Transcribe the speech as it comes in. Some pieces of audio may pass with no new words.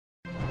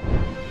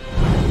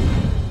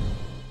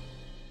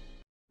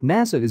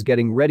NASA is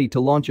getting ready to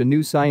launch a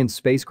new science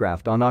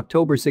spacecraft on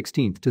October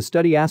 16 to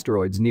study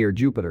asteroids near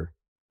Jupiter.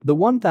 The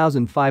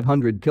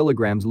 1,500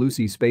 kg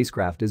Lucy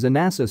spacecraft is a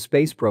NASA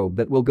space probe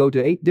that will go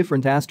to 8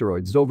 different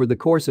asteroids over the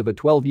course of a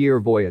 12-year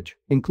voyage,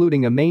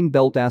 including a main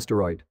belt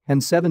asteroid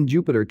and 7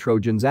 Jupiter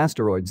Trojans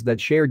asteroids that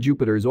share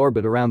Jupiter's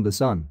orbit around the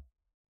Sun.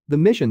 The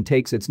mission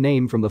takes its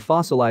name from the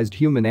fossilized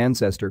human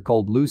ancestor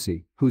called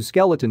Lucy, whose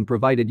skeleton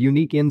provided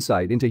unique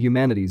insight into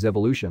humanity's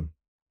evolution.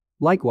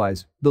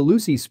 Likewise, the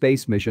Lucy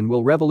space mission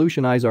will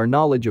revolutionize our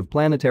knowledge of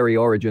planetary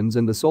origins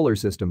and the solar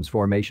system's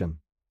formation.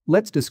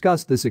 Let's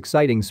discuss this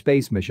exciting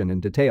space mission in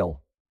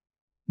detail.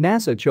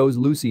 NASA chose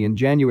Lucy in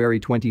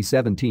January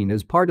 2017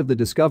 as part of the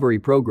Discovery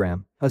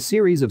program, a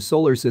series of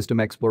solar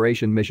system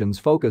exploration missions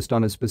focused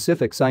on a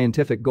specific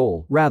scientific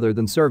goal rather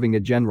than serving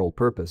a general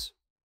purpose.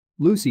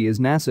 Lucy is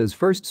NASA's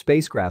first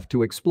spacecraft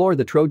to explore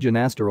the Trojan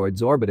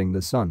asteroids orbiting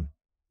the Sun.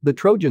 The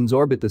Trojans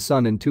orbit the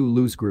Sun in 2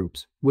 loose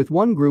groups, with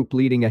one group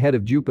leading ahead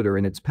of Jupiter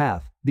in its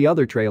path, the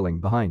other trailing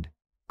behind.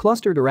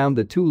 Clustered around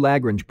the 2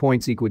 Lagrange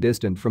points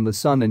equidistant from the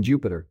Sun and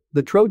Jupiter,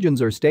 the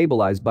Trojans are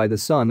stabilized by the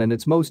Sun and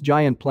its most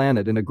giant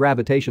planet in a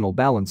gravitational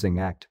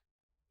balancing act.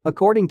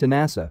 According to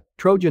NASA,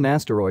 Trojan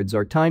asteroids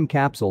are time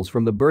capsules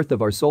from the birth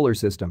of our solar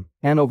system,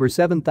 and over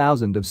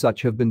 7,000 of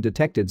such have been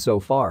detected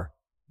so far.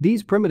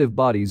 These primitive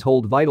bodies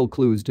hold vital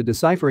clues to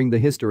deciphering the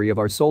history of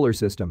our solar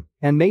system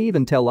and may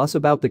even tell us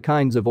about the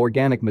kinds of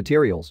organic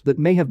materials that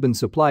may have been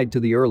supplied to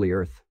the early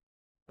Earth.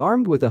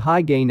 Armed with a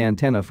high-gain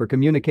antenna for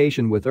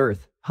communication with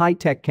Earth,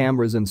 high-tech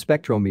cameras and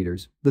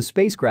spectrometers, the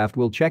spacecraft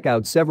will check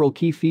out several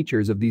key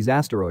features of these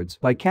asteroids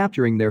by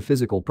capturing their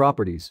physical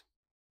properties.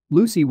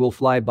 Lucy will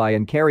fly by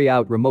and carry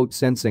out remote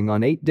sensing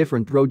on 8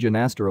 different Trojan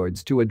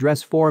asteroids to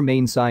address 4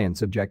 main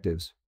science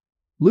objectives.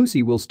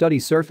 Lucy will study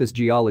surface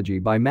geology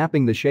by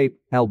mapping the shape,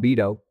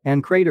 albedo,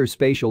 and crater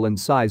spatial and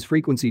size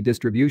frequency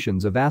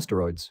distributions of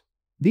asteroids.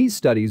 These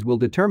studies will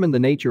determine the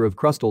nature of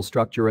crustal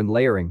structure and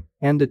layering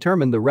and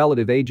determine the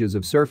relative ages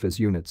of surface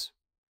units.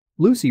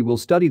 Lucy will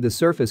study the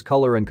surface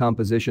color and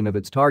composition of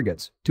its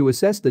targets to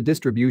assess the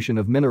distribution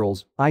of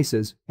minerals,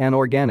 ices, and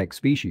organic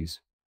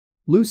species.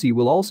 Lucy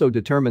will also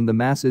determine the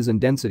masses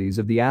and densities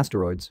of the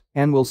asteroids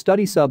and will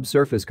study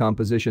subsurface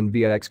composition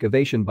via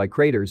excavation by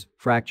craters,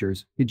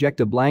 fractures,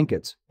 ejecta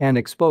blankets, and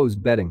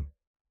exposed bedding.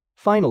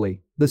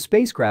 Finally, the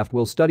spacecraft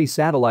will study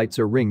satellites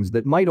or rings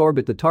that might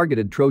orbit the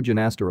targeted Trojan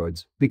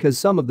asteroids, because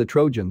some of the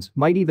Trojans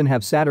might even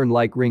have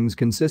Saturn-like rings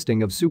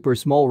consisting of super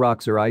small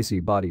rocks or icy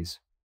bodies.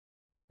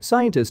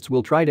 Scientists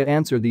will try to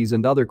answer these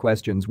and other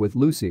questions with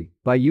Lucy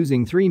by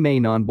using 3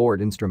 main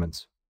onboard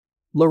instruments.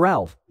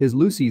 LaRalph is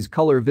Lucy's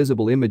color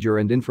visible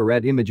imager and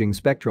infrared imaging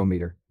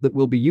spectrometer that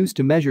will be used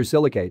to measure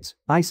silicates,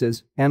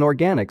 ices, and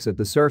organics at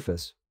the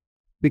surface.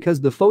 Because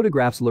the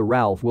photographs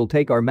LaRalph will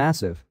take are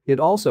massive, it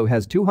also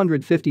has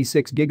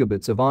 256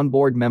 gigabits of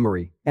onboard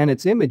memory, and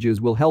its images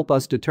will help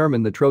us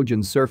determine the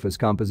Trojan's surface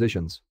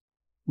compositions.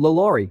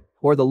 LaLaurie,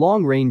 or the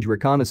Long-Range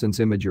Reconnaissance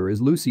Imager,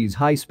 is Lucy's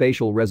high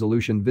spatial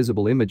resolution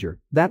visible imager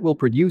that will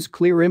produce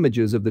clear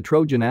images of the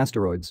Trojan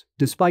asteroids,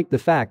 despite the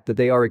fact that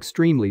they are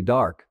extremely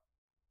dark.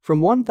 From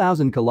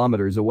 1,000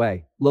 kilometers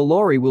away,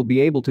 LaLaurie will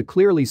be able to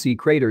clearly see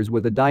craters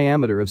with a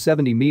diameter of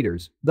 70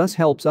 meters, thus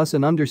helps us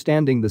in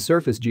understanding the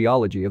surface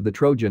geology of the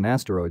Trojan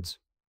asteroids.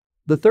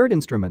 The third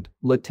instrument,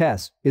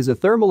 LaTeS, is a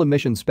thermal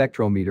emission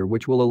spectrometer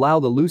which will allow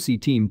the Lucy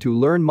team to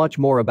learn much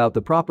more about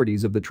the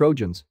properties of the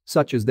Trojans,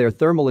 such as their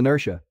thermal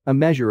inertia, a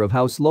measure of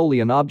how slowly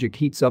an object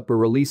heats up or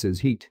releases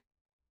heat.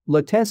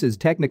 LaTeS is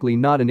technically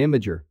not an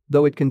imager,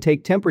 though it can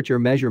take temperature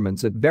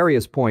measurements at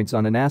various points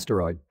on an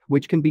asteroid,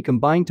 which can be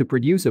combined to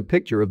produce a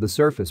picture of the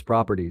surface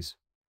properties.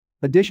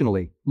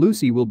 Additionally,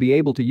 Lucy will be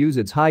able to use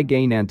its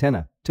high-gain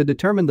antenna to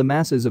determine the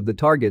masses of the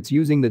targets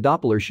using the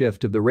Doppler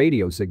shift of the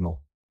radio signal.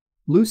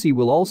 Lucy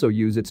will also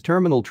use its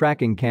terminal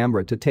tracking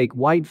camera to take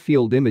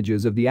wide-field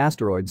images of the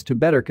asteroids to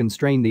better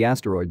constrain the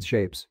asteroids'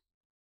 shapes.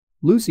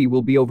 Lucy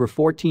will be over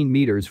 14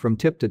 meters from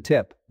tip to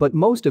tip, but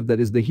most of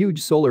that is the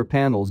huge solar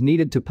panels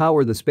needed to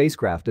power the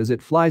spacecraft as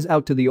it flies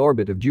out to the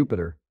orbit of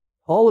Jupiter.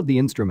 All of the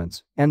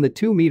instruments and the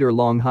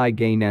 2-meter-long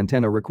high-gain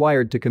antenna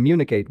required to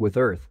communicate with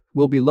Earth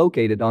will be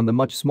located on the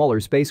much smaller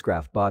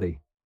spacecraft body.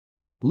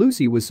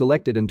 Lucy was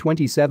selected in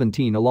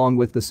 2017 along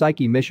with the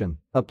Psyche mission,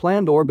 a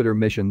planned orbiter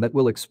mission that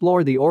will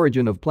explore the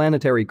origin of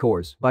planetary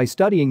cores by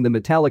studying the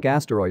metallic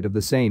asteroid of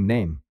the same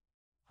name.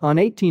 On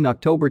 18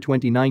 October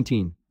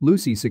 2019,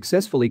 Lucy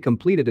successfully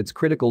completed its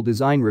critical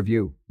design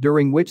review,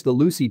 during which the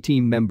Lucy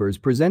team members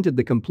presented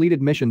the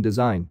completed mission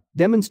design,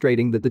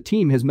 demonstrating that the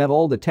team has met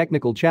all the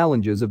technical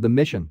challenges of the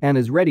mission and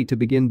is ready to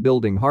begin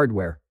building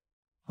hardware.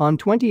 On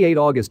 28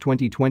 August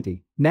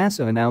 2020,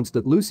 NASA announced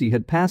that Lucy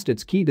had passed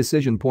its key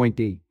decision point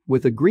D,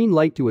 with a green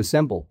light to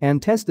assemble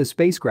and test the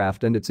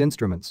spacecraft and its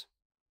instruments.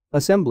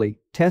 Assembly,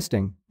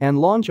 testing, and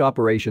launch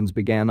operations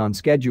began on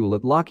schedule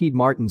at Lockheed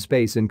Martin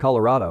Space in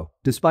Colorado,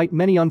 despite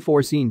many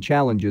unforeseen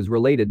challenges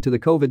related to the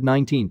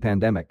COVID-19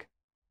 pandemic.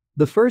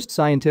 The first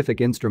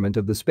scientific instrument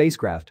of the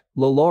spacecraft,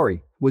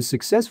 LaLaurie, was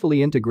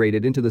successfully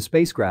integrated into the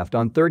spacecraft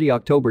on 30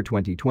 October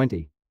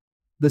 2020.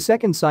 The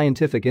second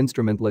scientific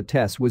instrument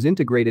LATES was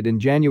integrated in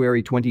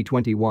January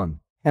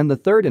 2021, and the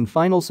third and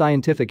final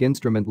scientific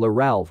instrument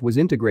LARALF was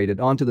integrated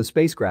onto the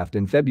spacecraft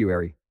in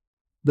February.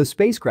 The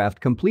spacecraft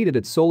completed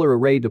its solar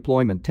array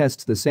deployment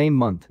tests the same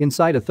month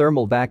inside a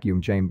thermal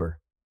vacuum chamber.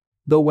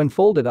 Though when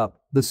folded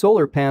up, the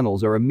solar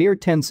panels are a mere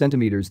 10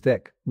 centimeters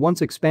thick.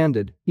 Once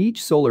expanded,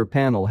 each solar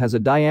panel has a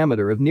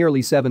diameter of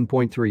nearly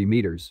 7.3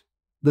 meters.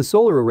 The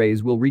solar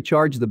arrays will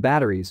recharge the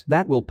batteries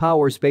that will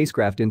power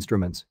spacecraft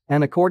instruments,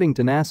 and according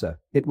to NASA,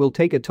 it will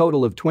take a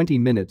total of 20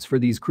 minutes for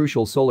these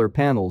crucial solar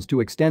panels to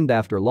extend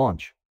after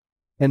launch.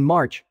 In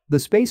March, the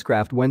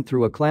spacecraft went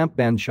through a clamp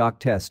band shock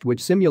test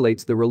which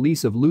simulates the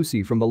release of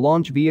Lucy from the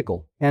launch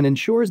vehicle and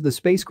ensures the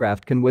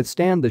spacecraft can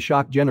withstand the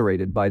shock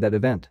generated by that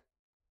event.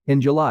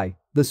 In July,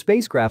 the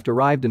spacecraft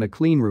arrived in a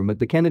cleanroom at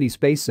the Kennedy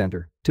Space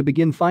Center to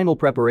begin final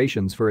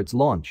preparations for its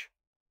launch.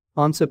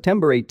 On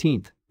September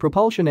 18,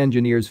 propulsion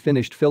engineers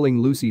finished filling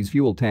Lucy's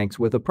fuel tanks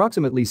with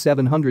approximately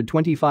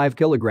 725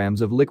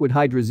 kilograms of liquid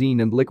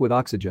hydrazine and liquid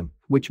oxygen,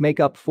 which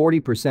make up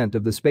 40%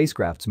 of the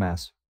spacecraft's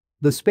mass.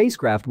 The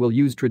spacecraft will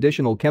use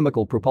traditional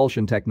chemical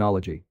propulsion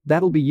technology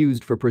that'll be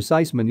used for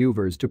precise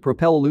maneuvers to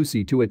propel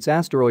Lucy to its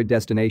asteroid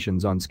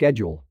destinations on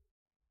schedule.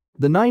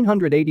 The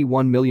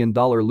 $981 million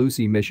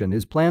Lucy mission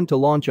is planned to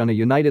launch on a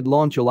United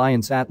Launch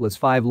Alliance Atlas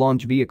V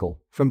launch vehicle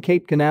from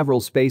Cape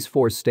Canaveral Space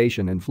Force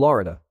Station in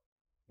Florida.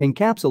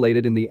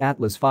 Encapsulated in the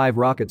Atlas V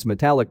rocket's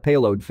metallic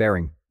payload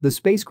fairing, the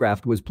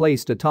spacecraft was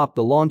placed atop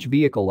the launch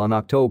vehicle on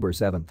October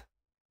 7.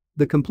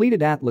 The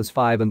completed Atlas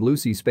V and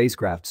Lucy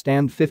spacecraft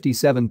stand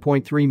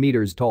 57.3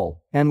 meters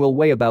tall and will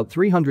weigh about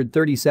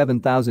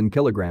 337,000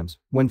 kilograms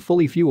when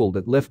fully fueled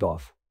at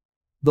liftoff.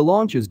 The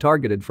launch is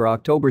targeted for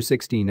October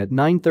 16 at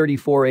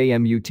 9:34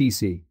 a.m.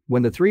 UTC,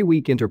 when the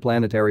 3-week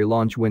interplanetary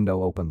launch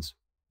window opens.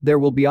 There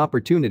will be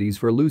opportunities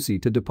for Lucy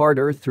to depart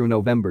Earth through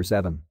November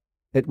 7.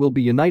 It will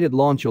be United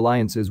Launch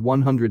Alliance's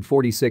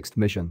 146th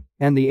mission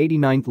and the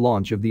 89th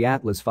launch of the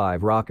Atlas V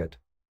rocket.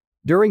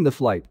 During the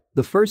flight,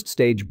 the first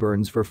stage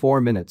burns for 4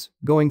 minutes,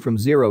 going from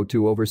 0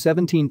 to over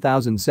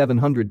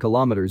 17,700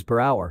 kilometers per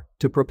hour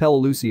to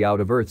propel Lucy out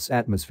of Earth's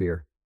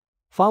atmosphere.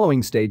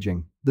 Following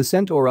staging, the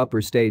Centaur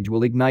upper stage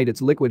will ignite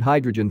its liquid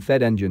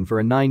hydrogen-fed engine for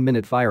a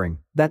 9-minute firing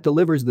that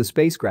delivers the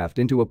spacecraft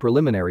into a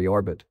preliminary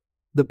orbit.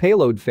 The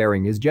payload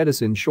fairing is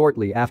jettisoned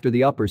shortly after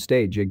the upper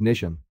stage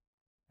ignition.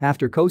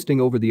 After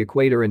coasting over the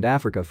equator and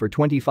Africa for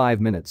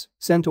 25 minutes,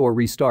 Centaur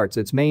restarts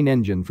its main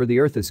engine for the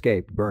Earth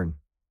escape burn.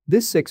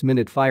 This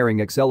 6-minute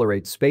firing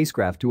accelerates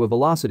spacecraft to a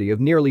velocity of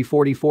nearly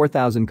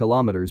 44,000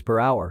 kilometers per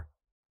hour.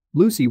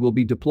 Lucy will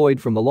be deployed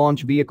from the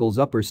launch vehicle's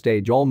upper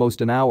stage almost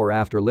an hour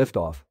after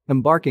liftoff,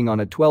 embarking on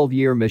a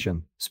 12-year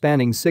mission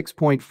spanning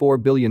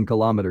 6.4 billion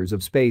kilometers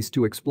of space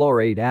to explore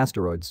 8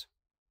 asteroids.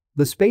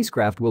 The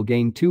spacecraft will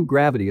gain 2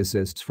 gravity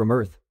assists from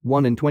Earth,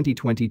 one in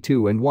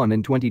 2022 and one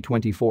in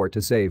 2024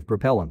 to save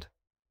propellant.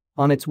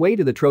 On its way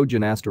to the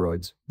Trojan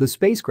asteroids, the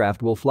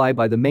spacecraft will fly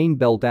by the main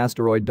belt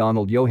asteroid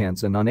Donald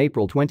Johanson on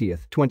April 20,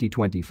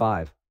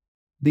 2025.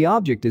 The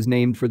object is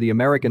named for the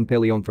American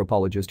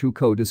paleoanthropologist who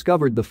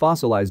co-discovered the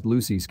fossilized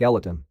Lucy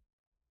skeleton.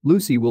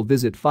 Lucy will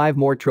visit 5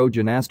 more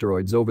Trojan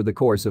asteroids over the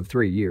course of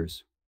 3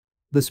 years.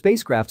 The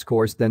spacecraft's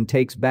course then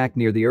takes back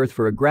near the Earth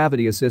for a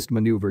gravity assist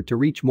maneuver to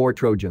reach more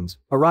Trojans,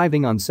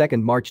 arriving on 2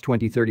 March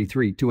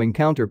 2033 to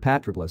encounter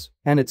Patroclus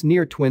and its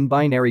near-twin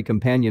binary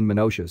companion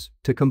Monoceros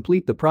to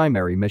complete the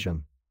primary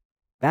mission.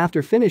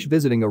 After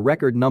visiting a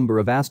record number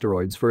of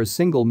asteroids for a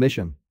single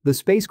mission, the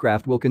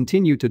spacecraft will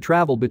continue to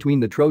travel between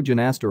the Trojan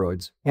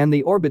asteroids and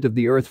the orbit of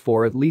the Earth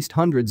for at least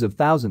hundreds of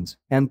thousands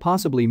and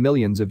possibly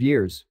millions of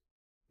years.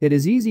 It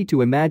is easy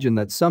to imagine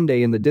that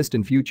someday in the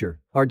distant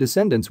future, our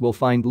descendants will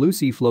find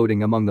Lucy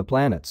floating among the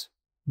planets.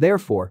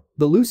 Therefore,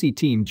 the Lucy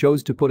team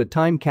chose to put a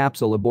time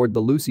capsule aboard the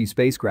Lucy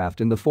spacecraft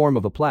in the form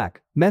of a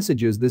plaque,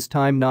 messages this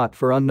time not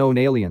for unknown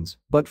aliens,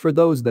 but for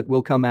those that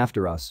will come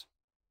after us.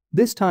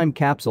 This time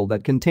capsule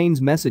that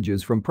contains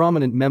messages from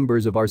prominent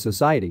members of our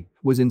society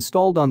was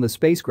installed on the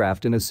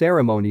spacecraft in a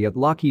ceremony at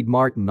Lockheed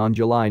Martin on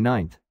July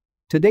 9.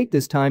 To date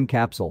this time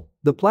capsule,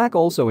 the plaque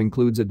also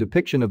includes a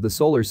depiction of the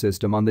solar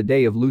system on the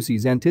day of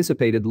Lucy's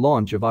anticipated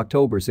launch of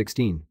October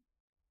 16.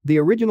 The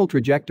original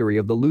trajectory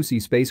of the Lucy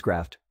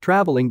spacecraft,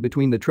 traveling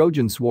between the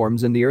Trojan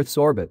swarms and the Earth's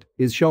orbit,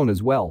 is shown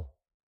as well.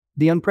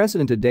 The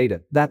unprecedented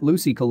data that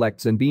Lucy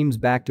collects and beams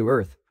back to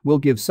Earth will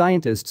give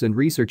scientists and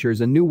researchers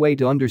a new way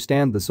to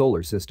understand the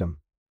solar system.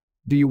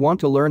 Do you want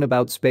to learn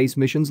about space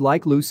missions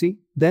like Lucy?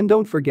 Then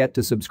don't forget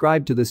to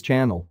subscribe to this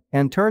channel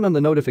and turn on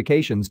the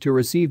notifications to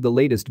receive the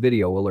latest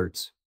video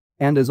alerts.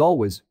 And as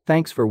always,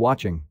 thanks for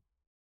watching.